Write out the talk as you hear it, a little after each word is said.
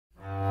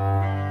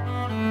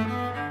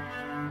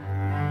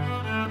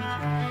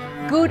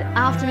Good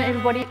afternoon,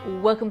 everybody.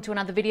 Welcome to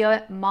another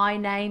video. My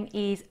name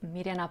is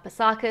Mirjana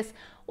Pasakis,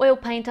 oil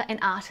painter and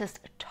artist,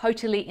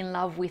 totally in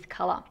love with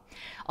color.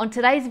 On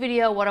today's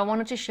video, what I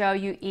wanted to show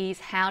you is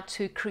how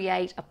to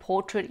create a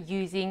portrait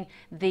using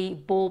the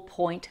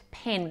ballpoint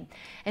pen.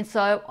 And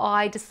so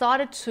I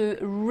decided to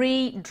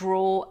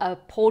redraw a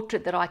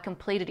portrait that I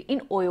completed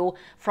in oil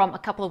from a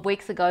couple of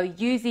weeks ago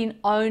using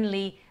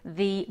only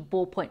the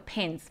ballpoint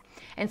pens.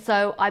 And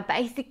so I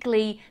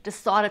basically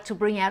decided to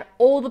bring out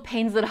all the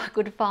pens that I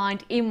could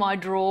find in my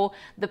drawer,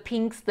 the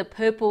pinks, the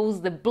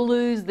purples, the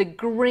blues, the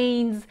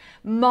greens,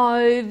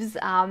 mauves,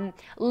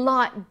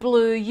 light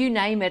blue, you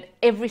name it.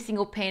 Every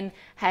single pen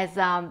has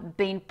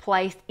been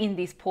placed in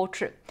this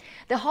portrait.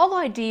 The whole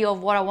idea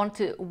of why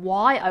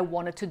I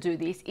wanted to do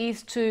this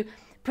is to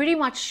pretty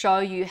much show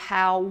you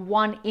how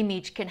one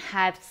image can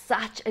have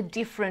such a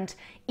different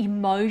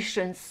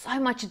emotion, so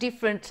much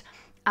different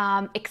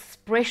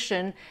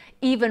expression,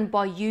 even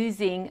by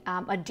using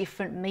a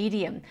different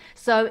medium.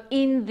 So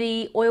in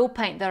the oil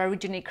paint that I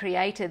originally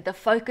created, the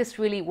focus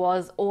really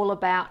was all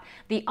about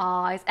the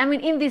eyes. I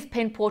mean, in this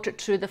pen portrait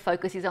too, the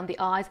focus is on the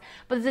eyes,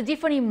 but there's a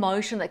different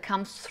emotion that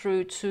comes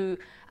through to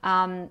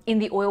in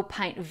the oil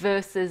paint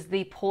versus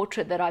the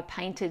portrait that I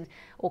painted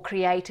or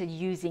created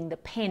using the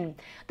pen.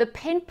 The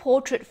pen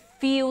portrait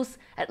feels,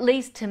 at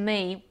least to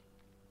me,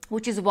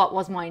 which is what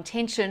was my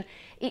intention,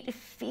 it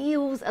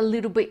feels a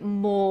little bit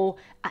more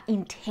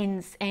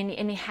intense, and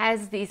it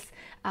has this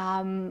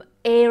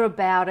air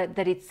about it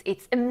that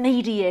it's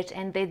immediate,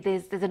 and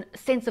there's a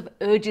sense of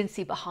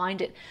urgency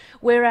behind it.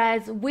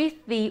 Whereas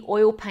with the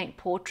oil paint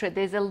portrait,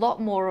 there's a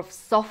lot more of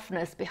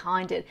softness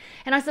behind it.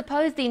 And I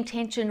suppose the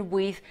intention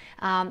with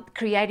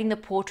creating the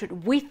portrait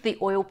with the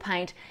oil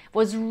paint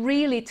was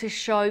really to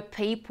show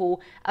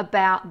people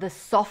about the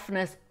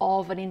softness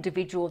of an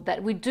individual,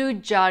 that we do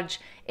judge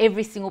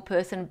every single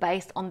person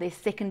based on their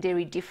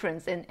secondary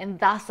difference, and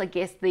thus I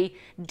guess the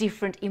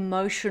different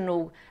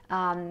emotional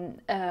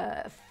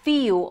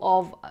feel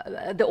of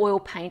the oil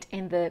paint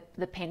and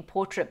the pen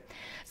portrait.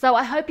 So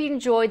I hope you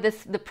enjoyed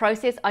the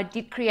process. I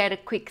did create a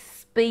quick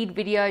speed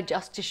video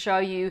just to show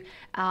you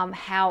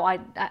how I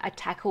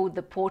tackled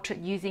the portrait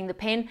using the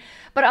pen,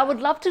 but I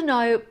would love to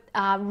know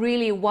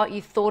really what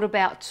you thought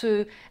about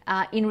too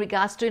in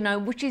regards to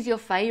which is your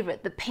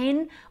favorite, the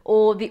pen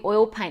or the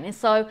oil paint. And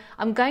so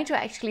I'm going to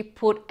actually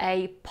put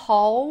a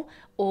poll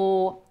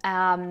or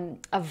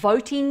a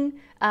voting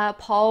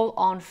poll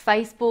on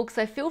Facebook,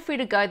 so feel free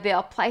to go there.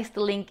 I'll place the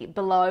link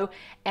below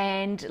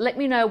and let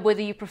me know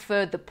whether you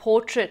prefer the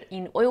portrait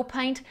in oil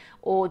paint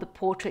or the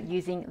portrait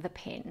using the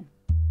pen.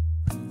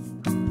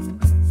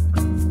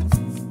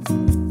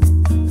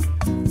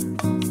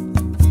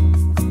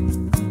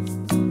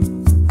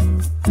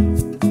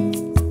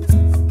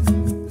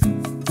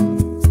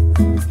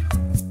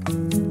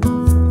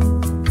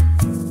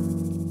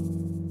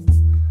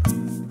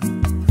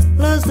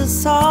 Luz do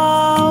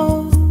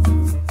sol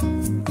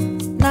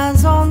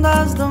nas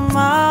ondas do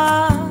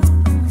mar,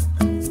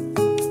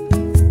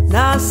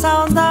 da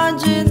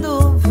saudade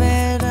do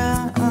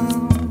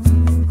verão.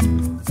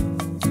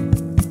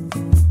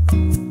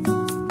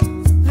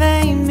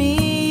 Vem em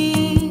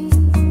mim,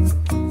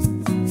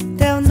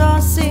 teu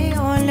doce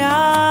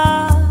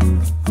olhar,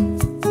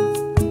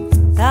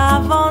 dá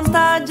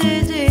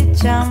vontade de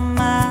te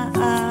amar.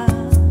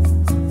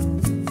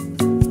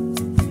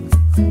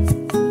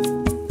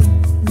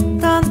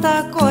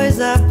 Tanta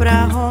coisa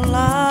pra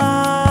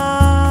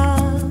rolar,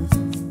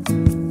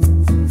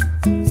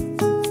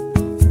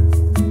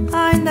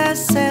 ainda é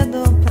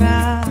cedo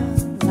pra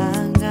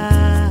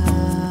largar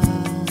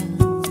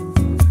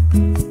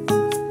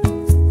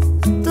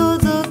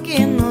tudo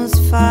que nos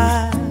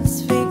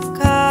faz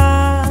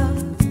ficar.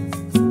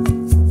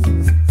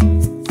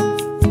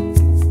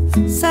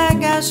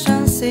 Segue a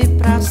chance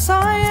pra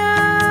sonhar.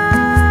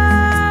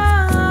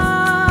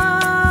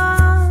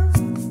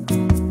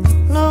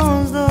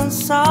 Luz do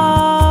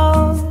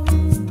sol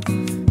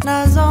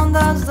nas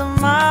ondas do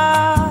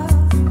mar,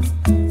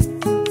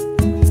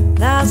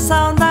 da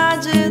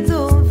saudade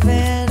do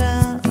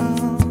verão.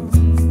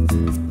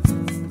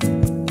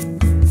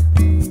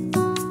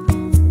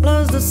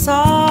 Luz do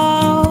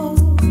sol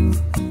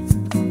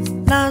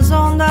nas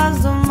ondas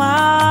do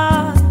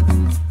mar,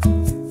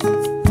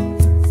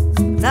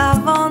 dá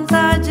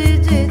vontade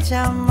de te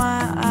amar.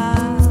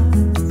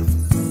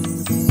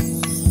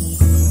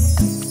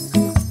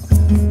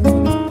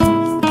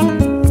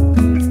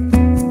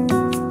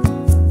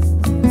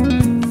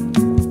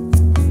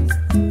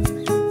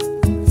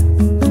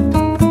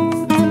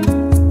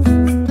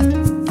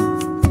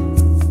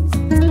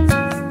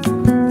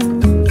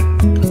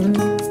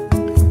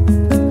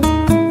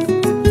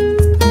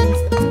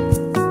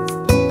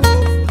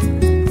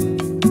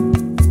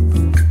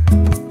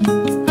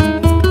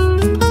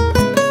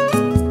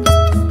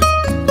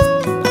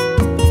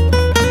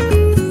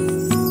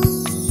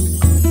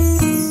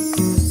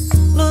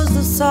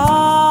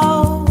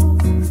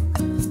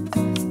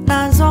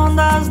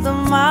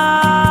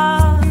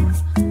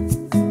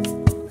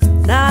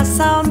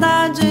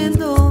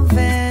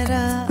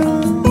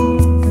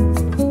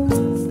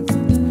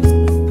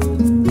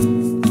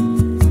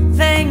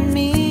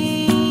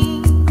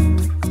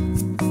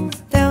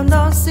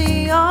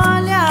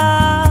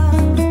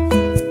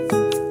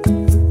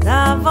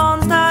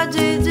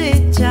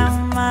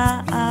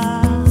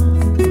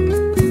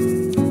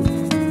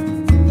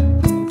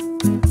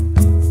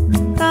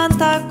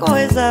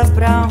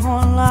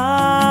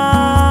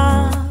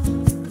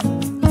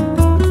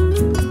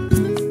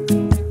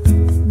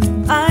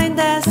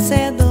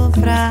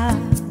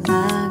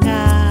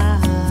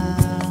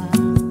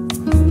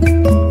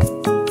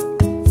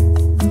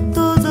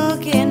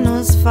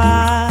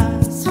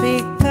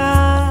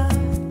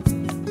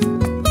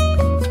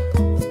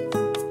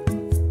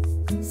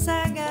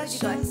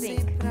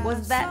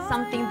 Was that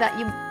something that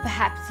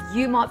perhaps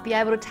you might be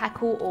able to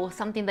tackle, or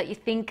something that you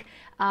think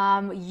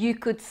you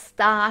could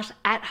start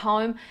at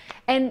home?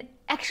 And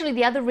actually,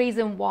 the other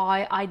reason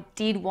why I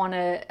did want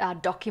to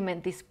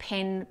document this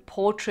pen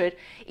portrait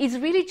is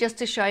really just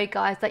to show you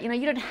guys that,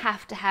 you don't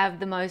have to have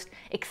the most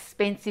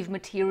expensive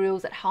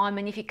materials at home.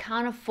 And if you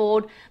can't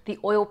afford the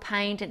oil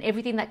paint and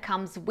everything that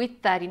comes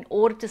with that in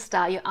order to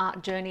start your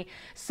art journey,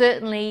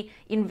 certainly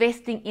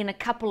investing in a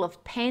couple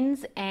of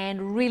pens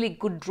and really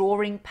good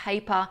drawing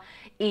paper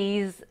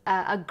is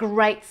a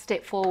great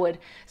step forward.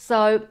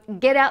 So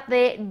get out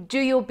there, do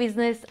your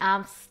business,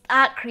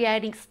 start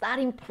creating, start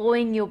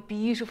employing your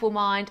beautiful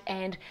mind,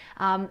 and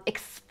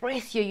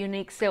express your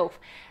unique self.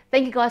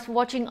 Thank you guys for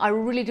watching. I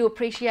really do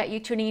appreciate you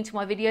tuning into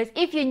my videos.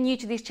 If you're new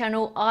to this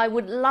channel, I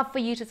would love for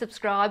you to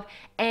subscribe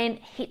and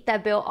hit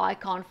that bell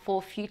icon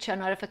for future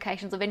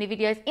notifications of any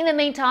videos. In the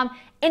meantime,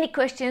 any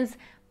questions,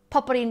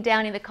 pop it in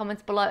down in the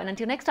comments below. And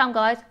until next time,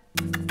 guys,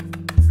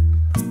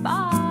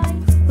 bye.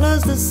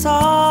 Luz do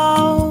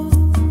sol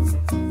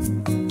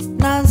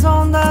nas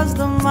ondas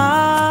do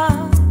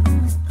mar,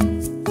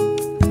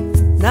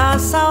 da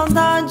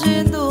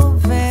saudade do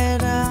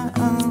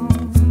verão.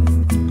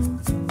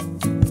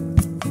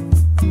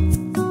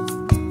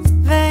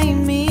 Vem em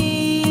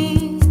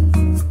mim,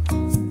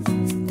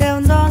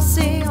 teu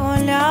doce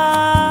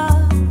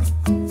olhar,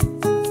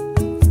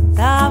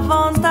 dá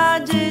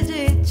vontade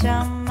de te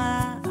amar.